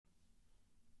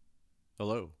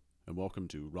Hello, and welcome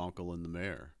to Ronkle and the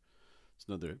Mayor. It's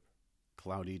another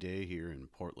cloudy day here in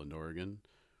Portland, Oregon.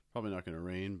 Probably not going to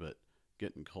rain, but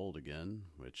getting cold again,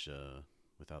 which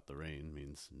without the rain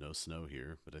means no snow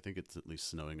here. But I think it's at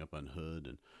least snowing up on Hood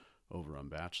and over on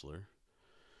Bachelor.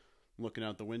 I'm looking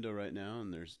out the window right now,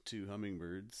 and there's two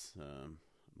hummingbirds,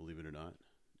 believe it or not,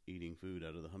 eating food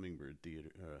out of the hummingbird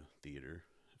theater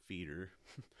feeder.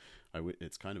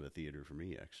 It's kind of a theater for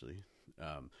me, actually.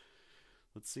 Um,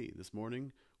 Let's see. This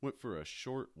morning, went for a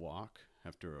short walk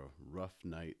after a rough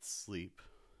night's sleep.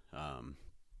 Um,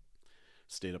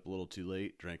 Stayed up a little too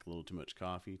late, drank a little too much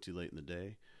coffee too late in the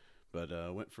day, but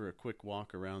went for a quick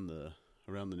walk around the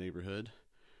neighborhood.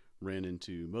 Ran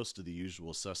into most of the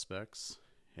usual suspects,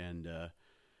 and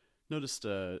noticed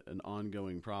an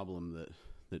ongoing problem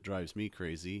that drives me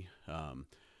crazy.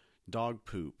 Dog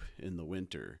poop in the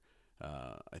winter.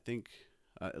 I think,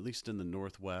 at least in the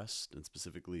Northwest, and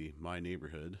specifically my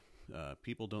neighborhood,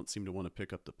 people don't seem to want to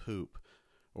pick up the poop,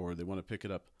 or they want to pick it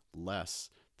up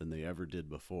less than they ever did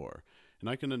before. And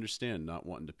I can understand not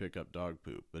wanting to pick up dog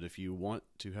poop, but if you want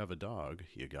to have a dog,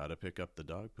 you got to pick up the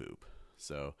dog poop.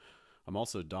 So I'm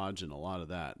also dodging a lot of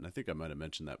that, and I think I might have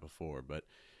mentioned that before, but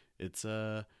it's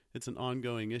an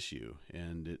ongoing issue,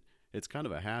 and it's kind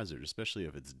of a hazard, especially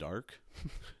if it's dark.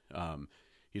 um,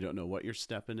 you don't know what you're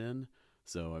stepping in,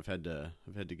 so I've had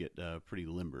to get pretty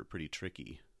limber, pretty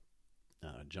tricky,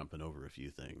 jumping over a few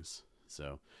things.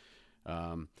 So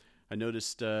um, I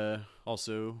noticed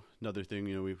also another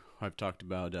thing. I've talked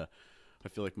about. I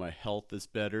feel like my health is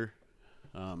better,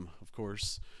 of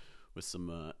course, with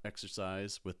some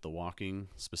exercise, with the walking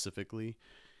specifically,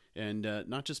 and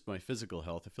not just my physical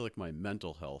health. I feel like my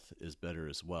mental health is better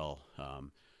as well.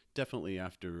 Definitely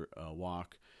after a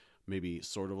walk, maybe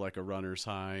sort of like a runner's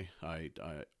high.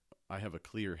 I have a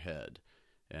clear head,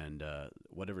 and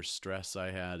whatever stress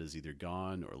I had is either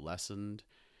gone or lessened.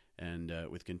 And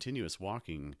with continuous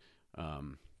walking,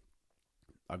 um,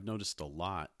 I've noticed a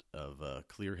lot of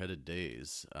clear-headed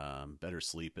days. Better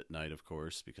sleep at night, of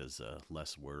course, because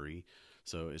less worry.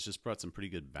 So it's just brought some pretty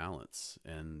good balance.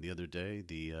 And the other day,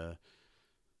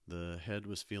 the head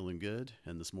was feeling good,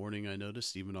 and this morning I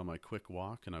noticed, even on my quick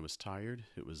walk, and I was tired.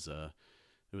 It was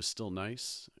still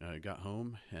nice. I got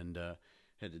home and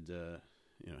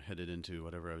headed into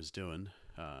whatever I was doing.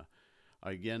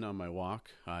 Again, on my walk,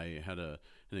 I had an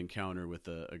encounter with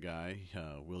a guy.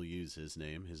 We'll use his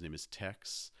name. His name is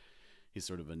Tex. He's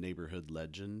sort of a neighborhood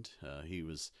legend. He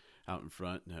was out in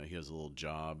front. He has a little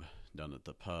job down at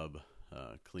the pub,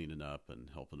 cleaning up and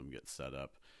helping them get set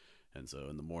up. And so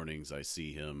in the mornings, I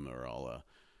see him, or I'll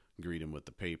greet him with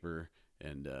the paper.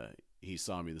 And he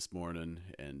saw me this morning,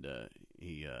 and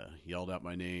he yelled out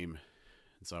my name.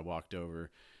 And so I walked over, and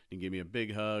he gave me a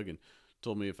big hug and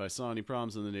told me if I saw any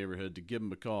problems in the neighborhood to give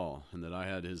him a call, and that I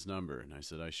had his number. And I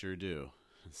said, I sure do.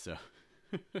 So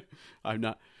I'm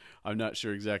not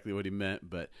sure exactly what he meant,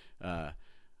 but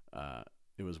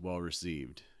it was well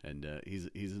received. And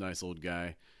he's a nice old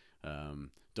guy.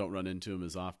 Don't run into him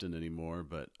as often anymore,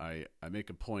 but I make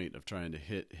a point of trying to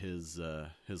hit his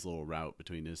little route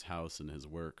between his house and his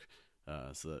work,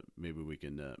 so that maybe we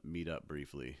can meet up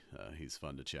briefly. He's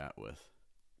fun to chat with.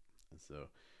 So,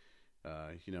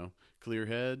 clear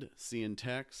head, seeing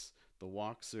Tex. The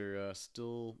walks are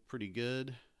still pretty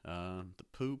good. The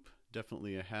poop,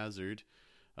 definitely a hazard.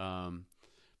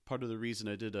 Part of the reason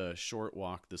I did a short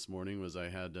walk this morning was I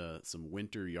had some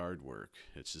winter yard work.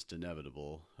 It's just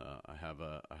inevitable. I have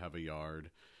a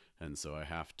yard, and so I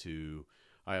have to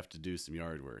do some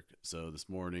yard work. So this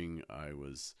morning I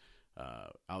was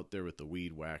out there with the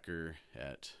weed whacker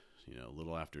at a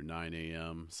little after 9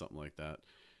 a.m., something like that,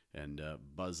 and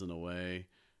buzzing away,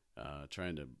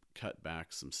 trying to cut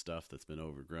back some stuff that's been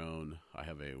overgrown. I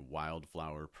have a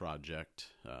wildflower project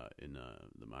in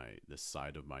this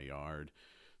side of my yard.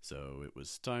 So it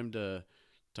was time to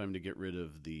get rid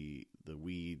of the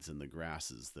weeds and the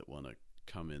grasses that want to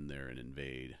come in there and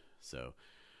invade. So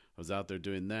I was out there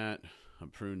doing that. I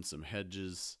pruned some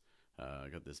hedges. I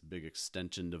got this big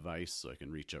extension device so I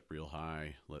can reach up real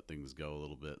high, let things go a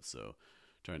little bit. So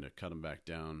trying to cut them back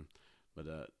down. But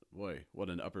boy, what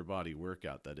an upper body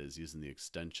workout that is, using the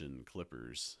extension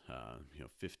clippers.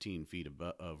 15 feet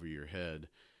over your head,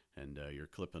 and you're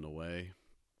clipping away.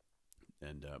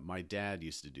 And my dad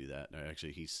used to do that.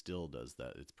 Actually, he still does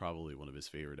that. It's probably one of his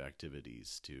favorite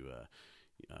activities to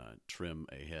trim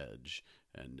a hedge.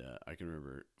 And I can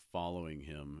remember following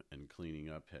him and cleaning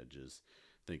up hedges,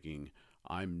 thinking,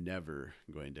 I'm never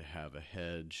going to have a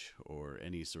hedge or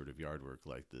any sort of yard work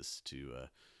like this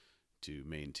to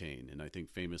maintain. And I think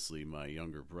famously, my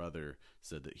younger brother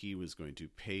said that he was going to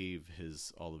pave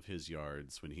all of his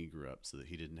yards when he grew up so that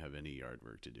he didn't have any yard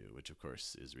work to do, which of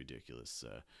course is ridiculous.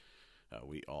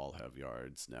 We all have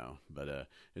yards now, but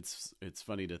it's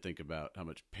funny to think about how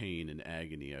much pain and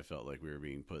agony I felt like we were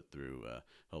being put through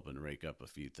helping rake up a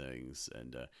few things.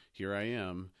 And here I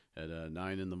am at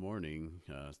 9 in the morning,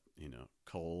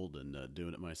 cold and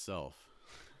doing it myself.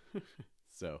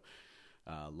 So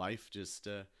life just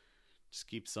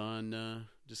keeps on going,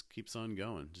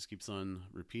 just keeps on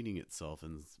repeating itself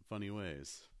in funny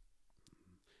ways.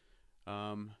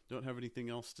 Don't have anything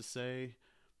else to say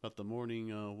about the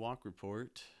morning walk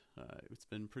report. It's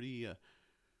been pretty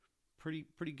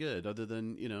good, other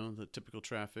than the typical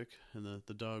traffic and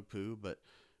the dog poo. But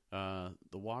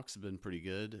the walks have been pretty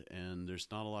good, and there's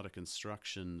not a lot of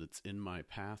construction that's in my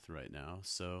path right now.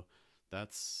 So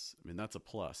that's a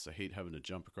plus. I hate having to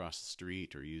jump across the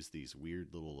street or use these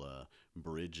weird little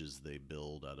bridges they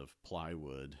build out of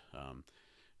plywood.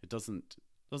 It doesn't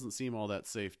seem all that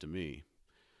safe to me.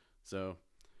 So,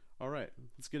 all right,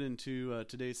 let's get into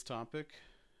today's topic.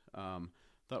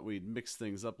 Thought we'd mix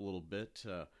things up a little bit.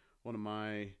 One of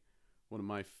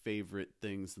my favorite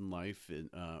things in life,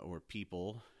 or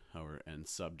people, and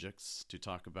subjects to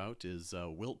talk about is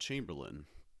Wilt Chamberlain.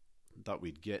 Thought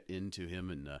we'd get into him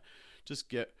and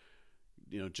just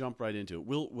jump right into it.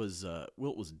 Wilt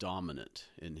was dominant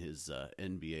in his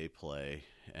NBA play,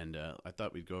 and I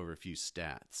thought we'd go over a few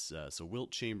stats. So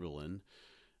Wilt Chamberlain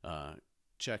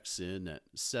checks in at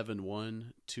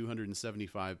 7'1",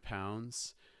 275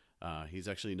 pounds. He's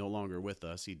actually no longer with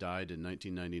us. He died in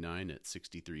 1999 at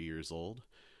 63 years old.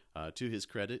 To his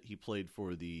credit, he played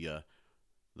for the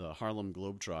Harlem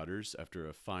Globetrotters after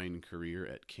a fine career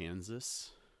at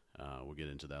Kansas. We'll get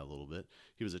into that a little bit.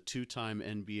 He was a 2-time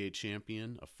NBA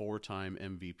champion, a 4-time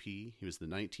MVP. He was the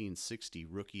 1960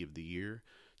 Rookie of the Year,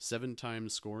 7-time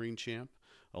scoring champ,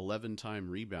 11-time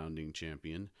rebounding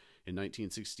champion. In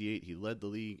 1968, he led the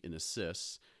league in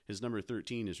assists. His number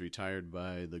 13 is retired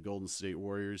by the Golden State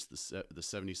Warriors, the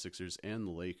 76ers, and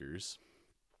the Lakers.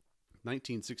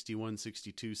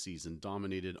 1961-62 season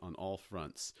dominated on all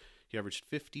fronts. He averaged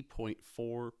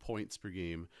 50.4 points per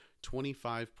game,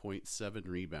 25.7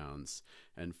 rebounds,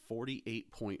 and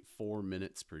 48.4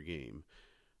 minutes per game,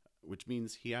 which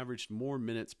means he averaged more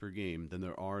minutes per game than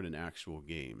there are in an actual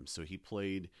game. So he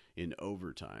played in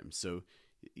overtime. So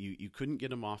you couldn't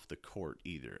get him off the court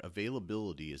either.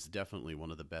 Availability is definitely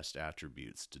one of the best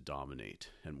attributes to dominate,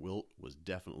 and Wilt was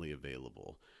definitely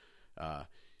available.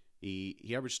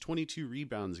 He averaged 22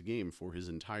 rebounds a game for his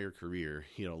entire career.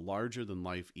 He had a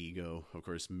larger-than-life ego. Of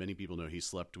course, many people know he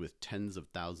slept with tens of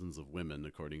thousands of women,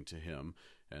 according to him,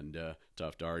 and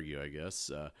tough to argue, I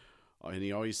guess. And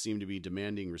he always seemed to be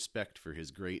demanding respect for his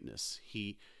greatness.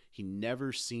 He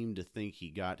never seemed to think he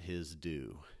got his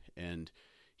due, and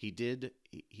he did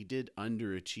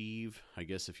underachieve, I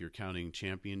guess, if you're counting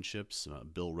championships.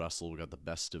 Bill Russell got the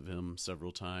best of him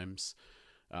several times.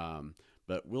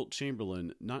 But Wilt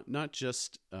Chamberlain, not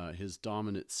just his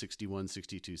dominant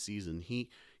 61-62 season, he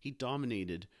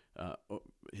dominated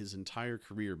his entire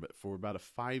career, but for about a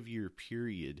 5-year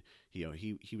period,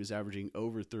 he was averaging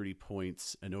over 30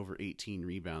 points and over 18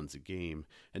 rebounds a game,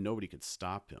 and nobody could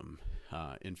stop him.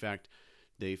 In fact,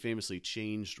 they famously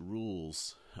changed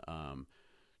rules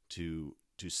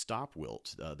to stop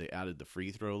Wilt. They added the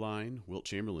free throw line. Wilt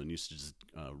Chamberlain used to just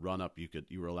run up.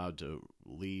 You were allowed to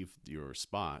leave your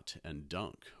spot and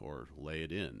dunk or lay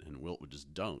it in, and Wilt would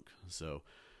just dunk. So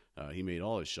he made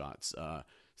all his shots. So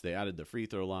they added the free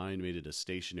throw line, made it a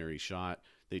stationary shot.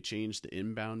 They changed the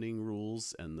inbounding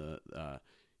rules, and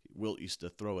Wilt used to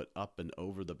throw it up and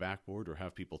over the backboard, or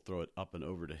have people throw it up and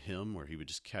over to him, where he would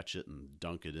just catch it and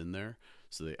dunk it in there.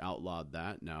 So they outlawed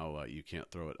that. Now you can't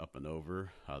throw it up and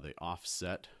over. They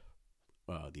offset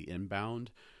the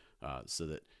inbound so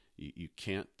that you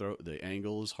can't throw. The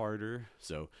angle is harder.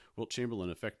 So Wilt Chamberlain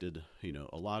affected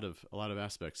a lot of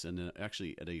aspects. And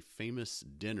actually, at a famous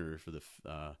dinner for the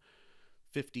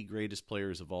 50 greatest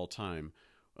players of all time,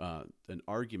 an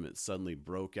argument suddenly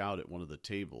broke out at one of the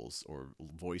tables, or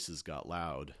voices got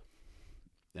loud,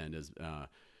 and as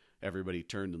everybody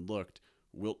turned and looked,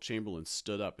 Wilt Chamberlain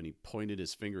stood up and he pointed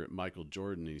his finger at Michael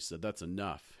Jordan and he said, "That's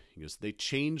enough." He goes, "They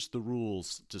changed the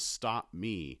rules to stop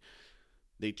me.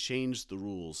 They changed the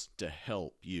rules to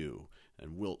help you."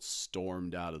 And Wilt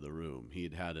stormed out of the room. He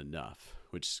had had enough,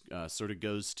 which sort of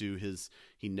goes to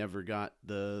he never got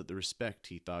the respect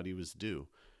he thought he was due.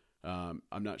 I'm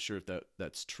not sure if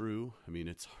that's true. I mean,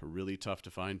 it's really tough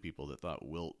to find people that thought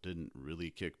Wilt didn't really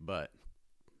kick butt,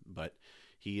 but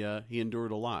he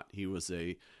endured a lot. He was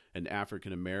an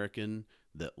African American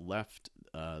that left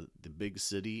the big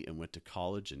city and went to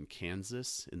college in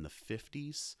Kansas in the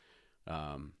 50s.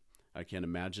 I can't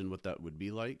imagine what that would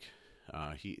be like.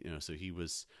 So he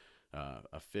was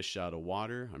a fish out of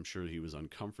water. I'm sure he was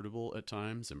uncomfortable at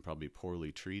times and probably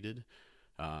poorly treated.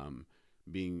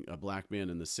 Being a black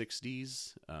man in the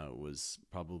 60s was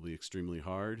probably extremely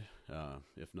hard,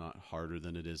 if not harder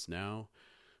than it is now.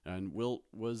 And Wilt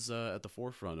was at the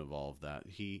forefront of all of that.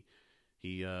 He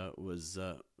was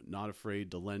not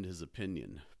afraid to lend his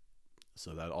opinion.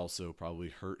 So that also probably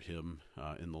hurt him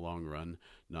in the long run.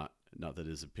 Not that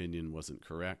his opinion wasn't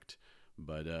correct,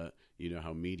 but you know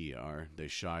how media are. They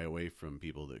shy away from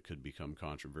people that could become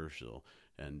controversial.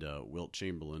 And Wilt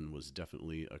Chamberlain was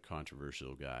definitely a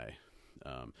controversial guy.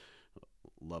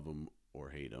 Love him or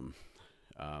hate him.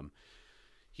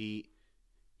 He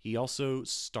also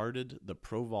started the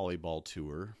Pro Volleyball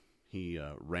Tour. He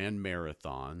ran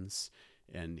marathons,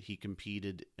 and he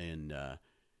competed heavily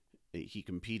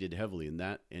in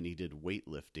that, and he did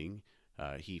weightlifting.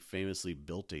 He famously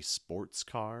built a sports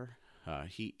car.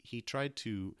 He tried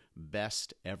to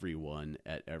best everyone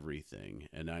at everything,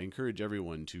 and I encourage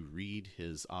everyone to read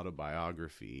his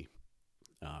autobiography.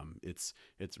 It's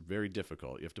very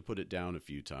difficult. You have to put it down a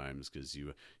few times because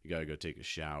you got to go take a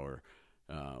shower.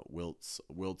 Wilt's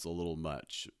a little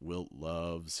much. Wilt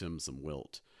loves him some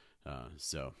Wilt.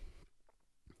 So,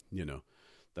 you know,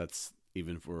 that's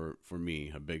even for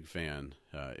me, a big fan.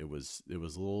 It was a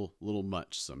little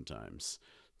much sometimes,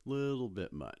 little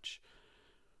bit much.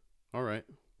 All right.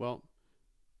 Well,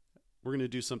 we're going to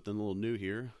do something a little new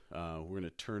here. We're going to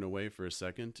turn away for a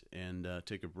second and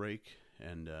take a break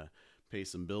and pay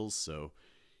some bills. So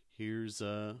here's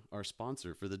our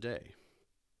sponsor for the day.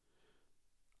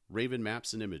 Raven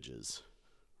Maps and Images.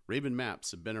 Raven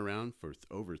Maps have been around for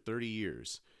over 30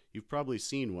 years. You've probably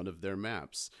seen one of their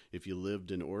maps if you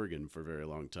lived in Oregon for a very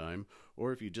long time,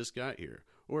 or if you just got here,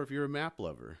 or if you're a map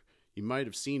lover. You might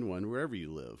have seen one wherever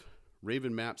you live.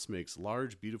 Raven Maps makes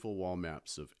large, beautiful wall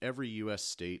maps of every U.S.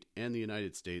 state and the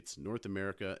United States, North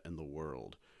America, and the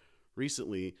world.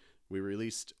 Recently, we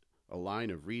released a line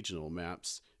of regional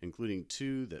maps, including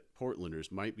two that Portlanders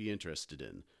might be interested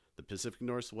in, the Pacific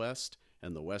Northwest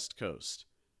and the West Coast.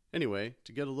 Anyway,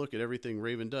 to get a look at everything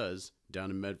Raven does down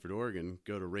in Medford, Oregon,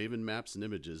 go to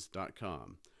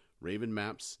ravenmapsandimages.com.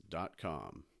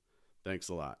 ravenmaps.com. Thanks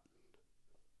a lot.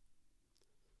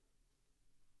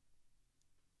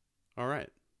 All right.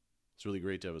 It's really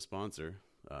great to have a sponsor.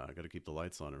 I got to keep the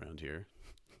lights on around here.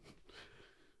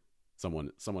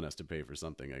 Someone has to pay for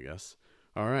something, I guess.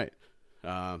 All right.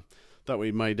 Thought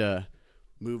we might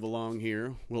move along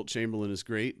here. Wilt Chamberlain is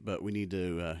great, but we need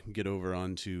to get over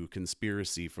onto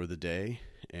conspiracy for the day.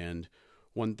 And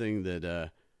one thing that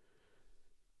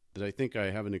I think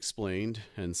I haven't explained,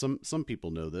 and some people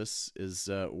know this, is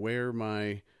where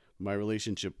my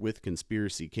relationship with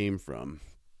conspiracy came from.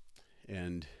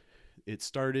 And it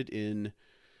started in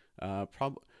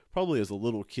probably as a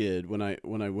little kid. When I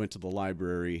went to the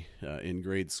library in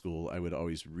grade school, I would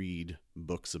always read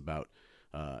books about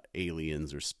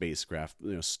aliens or spacecraft,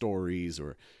 stories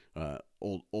or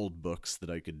old books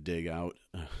that I could dig out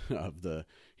of the,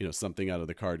 something out of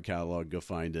the card catalog, go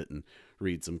find it and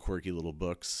read some quirky little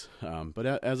books. But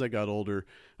as I got older,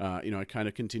 I kind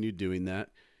of continued doing that.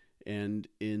 And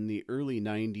in the early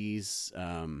 90s,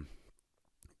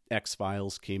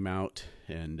 X-Files came out,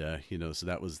 and so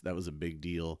that was a big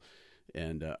deal.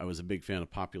 And I was a big fan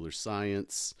of popular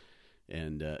science,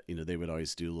 and they would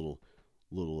always do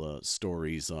little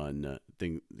stories on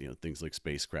things like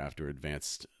spacecraft or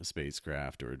advanced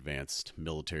spacecraft or advanced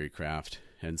military craft.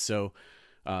 And so,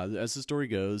 as the story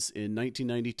goes, in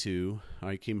 1992,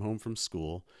 I came home from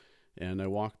school, and I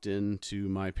walked into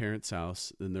my parents'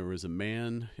 house, and there was a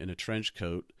man in a trench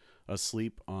coat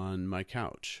asleep on my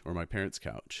couch, or my parents'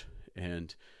 couch.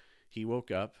 And he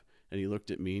woke up and he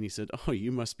looked at me and he said, "Oh,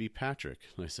 you must be Patrick."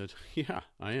 And I said, "Yeah,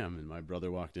 I am." And my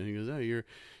brother walked in and he goes, "Oh,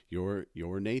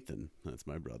 you're Nathan." That's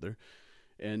my brother.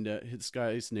 And this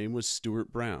guy's name was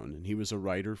Stuart Brown, and he was a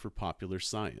writer for Popular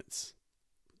Science.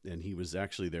 And he was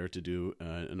actually there to do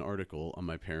an article on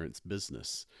my parents'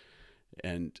 business.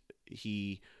 And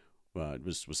he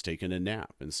was taking a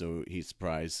nap, and so we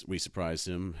surprised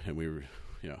him, and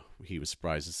he was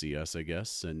surprised to see us, I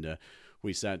guess. And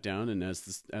we sat down, and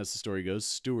as the story goes,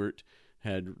 Stuart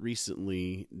had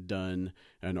recently done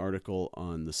an article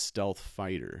on the stealth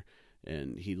fighter,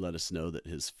 and he let us know that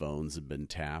his phones had been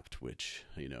tapped, which,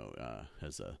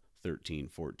 as a 13,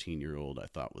 14-year-old, I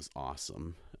thought was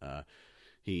awesome.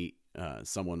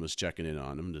 Someone was checking in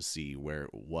on him to see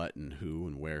what and who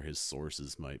and where his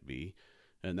sources might be,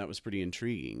 and that was pretty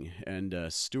intriguing.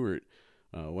 And Stuart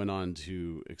went on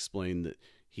to explain that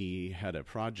he had a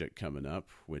project coming up,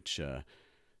 which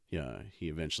yeah, he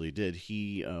eventually did.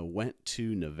 He went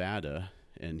to Nevada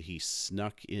and he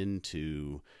snuck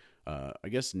into. I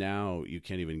guess now you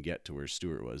can't even get to where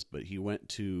Stewart was, but he went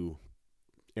to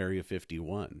Area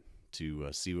 51 to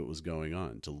see what was going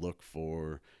on, to look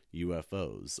for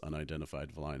UFOs,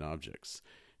 unidentified flying objects.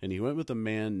 And he went with a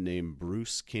man named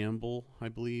Bruce Campbell, I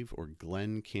believe, or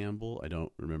Glenn Campbell. I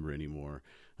don't remember anymore.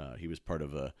 He was part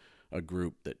of a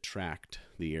group that tracked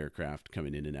the aircraft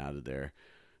coming in and out of there.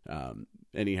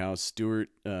 Anyhow, Stewart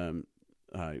went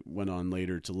on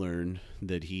later to learn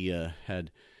that he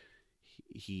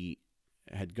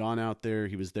had gone out there.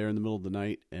 He was there in the middle of the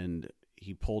night, and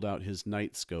he pulled out his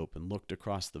night scope and looked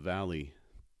across the valley.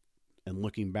 And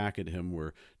looking back at him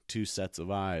were two sets of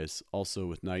eyes, also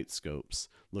with night scopes,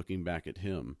 looking back at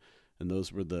him. And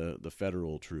those were the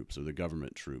federal troops, or the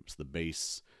government troops, the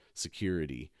base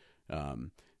security.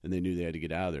 And they knew they had to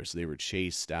get out of there, so they were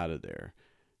chased out of there.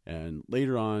 And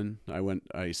later on,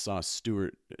 I saw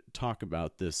Stewart talk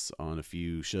about this on a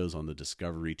few shows on the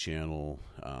Discovery Channel.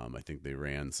 I think they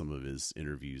ran some of his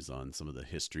interviews on some of the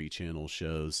History Channel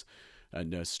shows.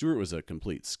 And Stewart was a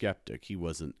complete skeptic. He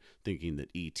wasn't thinking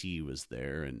that ET was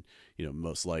there, and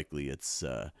most likely it's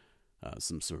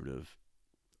some sort of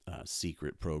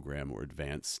secret program or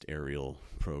advanced aerial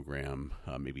program,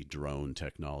 maybe drone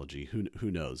technology.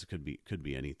 Who knows? It could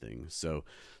be anything. So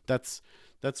that's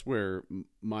where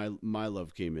my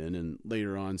love came in. And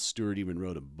later on, Stewart even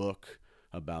wrote a book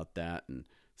about that and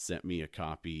sent me a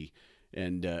copy.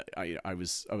 And I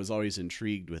was always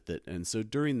intrigued with it. And so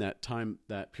during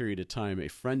that period of time, a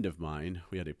friend of mine,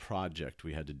 we had a project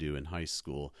we had to do in high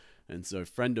school. And so a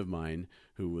friend of mine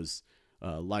who was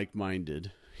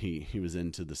like-minded, he was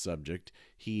into the subject,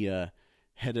 he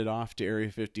headed off to Area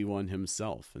 51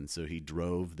 himself. And so he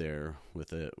drove there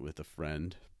with a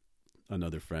friend,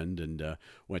 another friend, and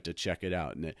went to check it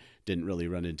out. And it didn't really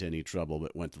run into any trouble,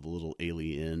 but went to the little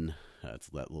Ailey Inn. It's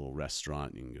that little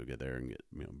restaurant. You can go get there and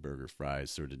get burger, fries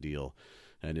sort of deal.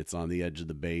 And it's on the edge of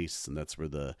the base, and that's where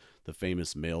the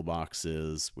famous mailbox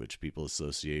is, which people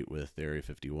associate with Area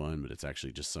 51, but it's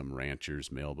actually just some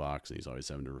rancher's mailbox, and he's always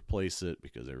having to replace it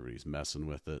because everybody's messing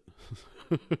with it.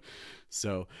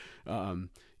 So,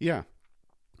 yeah,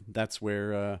 that's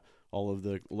where all of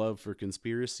the love for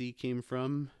conspiracy came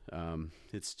from.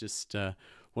 It's just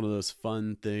one of those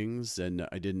fun things, and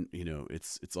I didn't,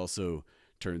 it's also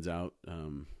turns out,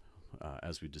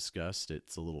 as we discussed,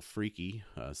 it's a little freaky.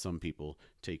 Some people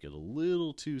take it a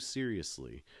little too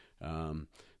seriously.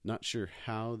 Not sure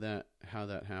how that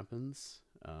happens,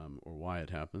 or why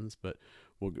it happens, but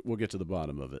we'll get to the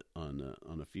bottom of it on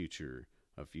a future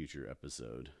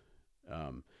episode.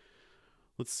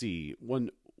 Let's see.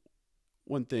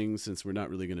 One thing, since we're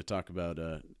not really going to talk about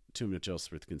too much else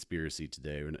with conspiracy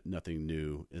today, or nothing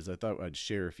new, is I thought I'd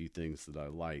share a few things that I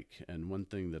like. And one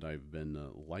thing that I've been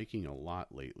liking a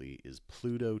lot lately is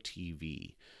Pluto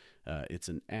TV. It's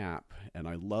an app, and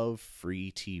I love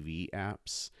free TV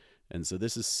apps. And so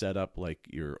this is set up like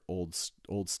your old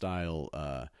style,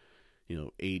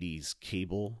 80s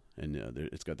cable, and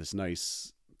it's got this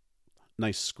nice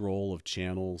scroll of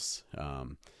channels.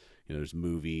 There's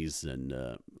movies and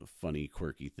funny,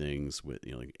 quirky things with,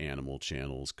 like animal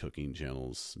channels, cooking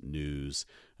channels, news.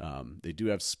 They do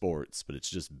have sports, but it's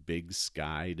just Big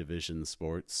Sky Division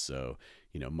sports. So,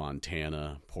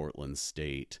 Montana, Portland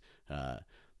State,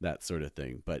 that sort of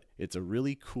thing. But it's a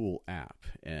really cool app.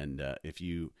 And if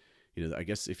you, I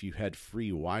guess if you had free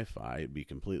Wi-Fi, it'd be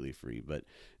completely free. But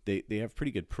they have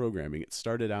pretty good programming. It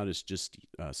started out as just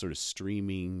sort of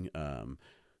streaming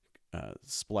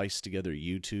spliced together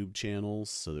YouTube channels,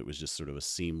 so that it was just sort of a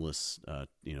seamless,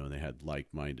 they had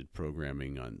like-minded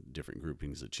programming on different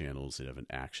groupings of channels. They'd have an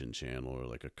action channel or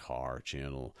like a car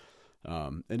channel,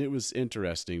 and it was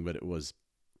interesting, but it was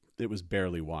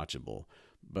barely watchable.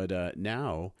 But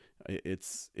now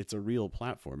it's a real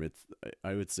platform.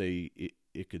 I would say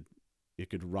it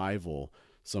could rival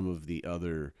some of the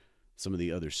other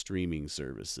streaming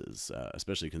services,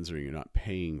 especially considering you're not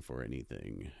paying for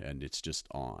anything and it's just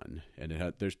on.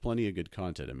 And there's plenty of good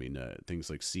content. I mean, things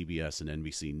like CBS and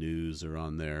NBC News are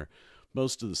on there.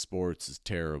 Most of the sports is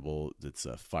terrible. It's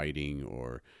fighting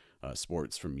or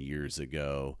sports from years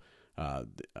ago.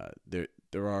 There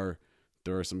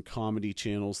are some comedy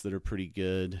channels that are pretty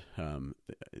good.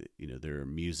 There are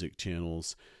music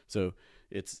channels. So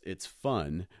it's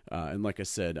fun. And like I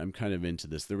said, I'm kind of into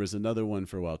this. There was another one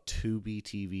for a while, Tubi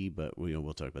TV, but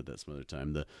we'll talk about that some other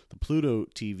time. The Pluto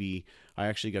TV, I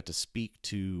actually got to speak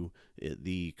to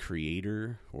the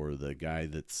creator, or the guy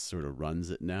that sort of runs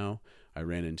it now. I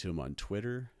ran into him on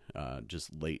Twitter.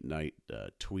 just late night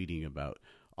tweeting about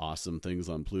awesome things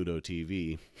on Pluto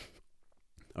TV.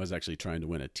 I was actually trying to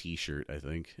win a T-shirt, I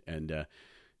think, and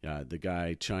the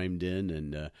guy chimed in,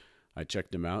 and I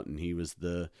checked him out, and he was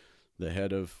the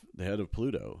head of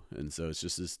Pluto, and so it's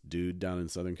just this dude down in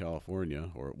Southern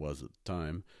California, or it was at the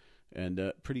time,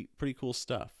 and pretty cool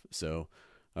stuff. So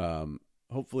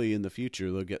hopefully in the future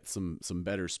they'll get some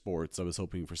better sports. I was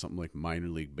hoping for something like minor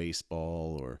league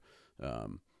baseball or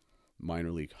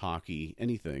minor league hockey,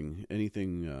 anything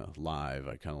live.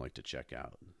 I kind of like to check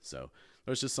out. So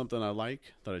that's just something I like.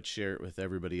 Thought I'd share it with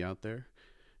everybody out there.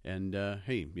 And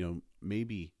hey,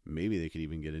 maybe they could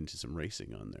even get into some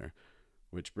racing on there,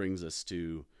 which brings us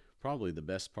to probably the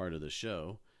best part of the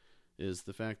show, is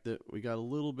the fact that we got a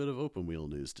little bit of open wheel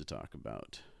news to talk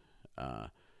about.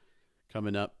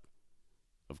 Coming up,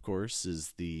 of course,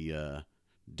 is the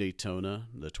Daytona,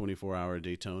 the 24-hour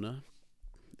Daytona,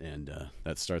 and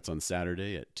that starts on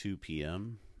Saturday at 2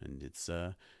 p.m. and it's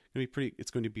going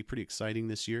to be pretty exciting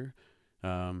this year.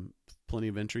 Plenty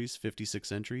of entries,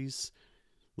 56 entries.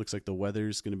 Looks like the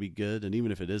weather's going to be good, and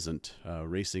even if it isn't,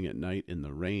 racing at night in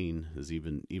the rain is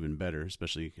even better,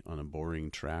 especially on a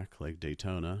boring track like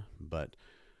Daytona. But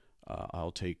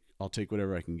I'll take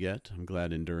whatever I can get. I'm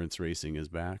glad endurance racing is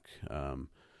back.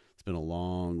 It's been a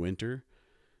long winter,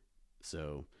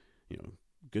 so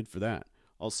good for that.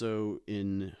 Also,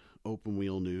 in open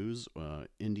wheel news,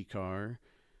 IndyCar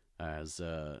has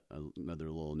another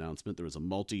little announcement. There was a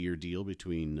multi-year deal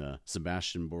between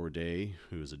Sebastian Bourdais,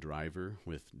 who is a driver,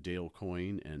 with Dale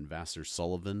Coyne and Vassar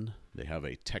Sullivan. They have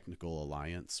a technical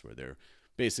alliance where they're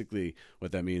basically,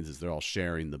 what that means is they're all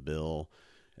sharing the bill,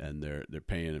 and they're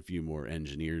paying a few more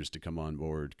engineers to come on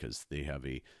board because they have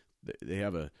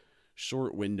a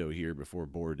short window here before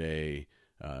Bourdais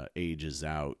ages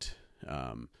out.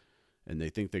 And they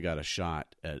think they got a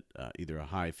shot at either a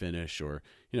high finish or,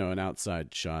 an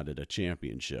outside shot at a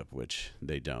championship, which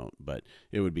they don't. But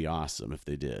it would be awesome if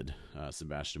they did.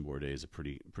 Sebastian Bourdais is a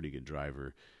pretty good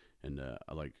driver, and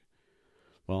I like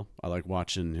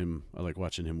watching him. I like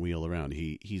watching him wheel around.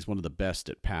 He's one of the best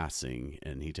at passing,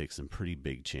 and he takes some pretty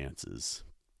big chances.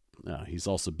 He's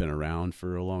also been around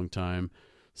for a long time,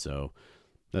 so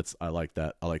I like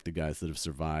that. I like the guys that have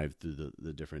survived through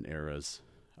the different eras.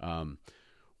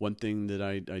 One thing that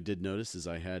I did notice is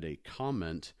I had a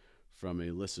comment from a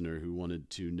listener who wanted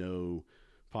to know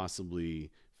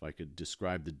possibly if I could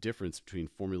describe the difference between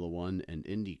Formula One and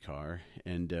IndyCar,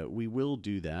 and we will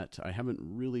do that. I haven't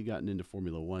really gotten into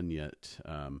Formula One yet.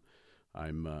 I'm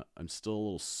still a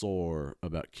little sore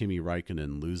about Kimi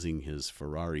Räikkönen losing his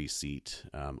Ferrari seat,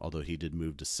 although he did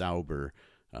move to Sauber.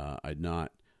 I'm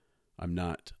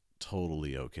not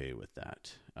totally okay with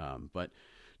that, but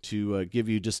to give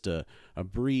you just a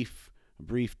brief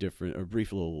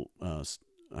little,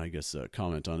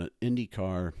 comment on it.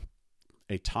 IndyCar,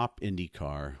 a top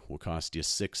IndyCar will cost you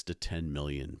 $6 to $10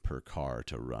 million per car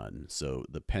to run. So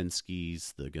the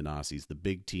Penske's, the Ganassis, the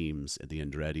big teams, the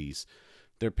Andretti's,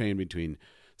 they're paying between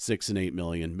 $6 and $8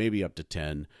 million, maybe up to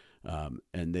 10.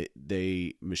 And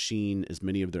they machine as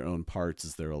many of their own parts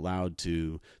as they're allowed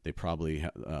to. They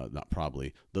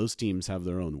those teams have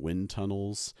their own wind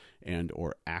tunnels and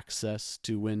or access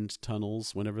to wind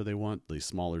tunnels whenever they want. The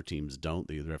smaller teams don't.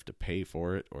 They either have to pay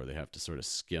for it or they have to sort of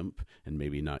skimp and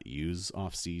maybe not use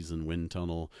off-season wind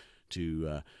tunnel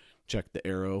to check the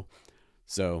aero.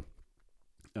 So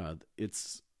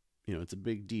it's a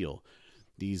big deal.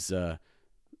 These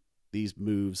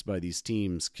moves by these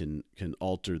teams can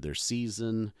alter their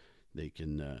season. They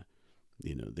can,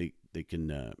 they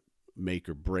can make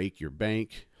or break your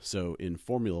bank. So in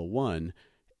Formula One,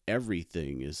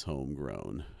 everything is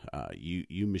homegrown.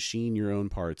 You machine your own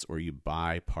parts or you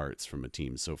buy parts from a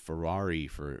team. So Ferrari,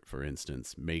 for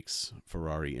instance, makes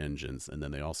Ferrari engines, and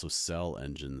then they also sell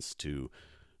engines to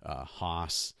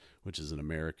Haas, which is an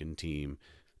American team,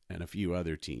 and a few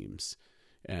other teams.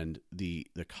 And the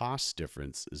cost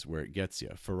difference is where it gets you.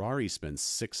 Ferrari spends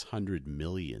 $600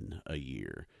 million a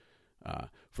year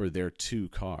for their two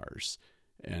cars,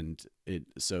 and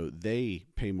so they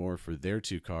pay more for their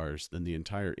two cars than the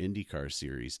entire IndyCar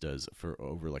series does for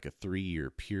over like a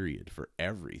 3-year period for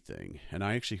everything. And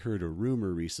I actually heard a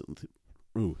rumor recently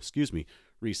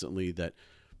that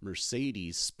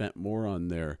Mercedes spent more on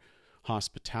their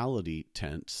hospitality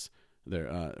tents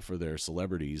for their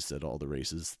celebrities at all the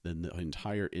races than the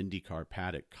entire IndyCar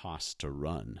paddock costs to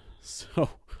run. So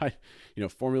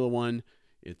Formula One,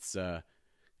 it's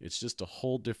just a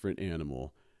whole different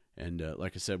animal. And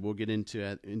like I said, we'll get into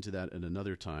that at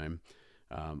another time.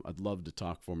 I'd love to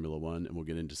talk Formula One, and we'll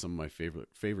get into some of my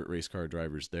favorite race car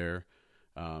drivers there.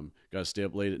 Got to stay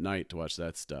up late at night to watch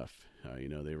that stuff.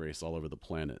 They race all over the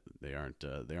planet. They aren't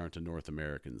a North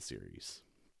American series.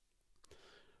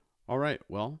 All right,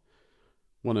 well,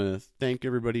 want to thank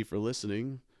everybody for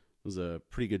listening. It was a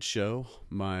pretty good show.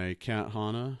 My cat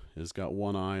Hana has got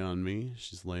one eye on me.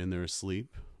 She's laying there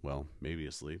asleep. Well, maybe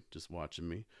asleep, just watching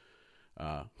me.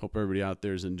 Hope everybody out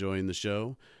there is enjoying the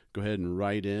show. Go ahead and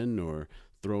write in or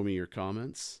throw me your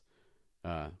comments.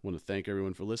 Want to thank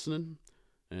everyone for listening.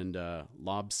 And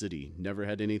Lob City, never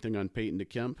had anything on Peyton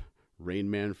DeKemp.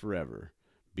 Rain Man forever.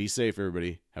 Be safe,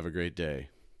 everybody. Have a great day.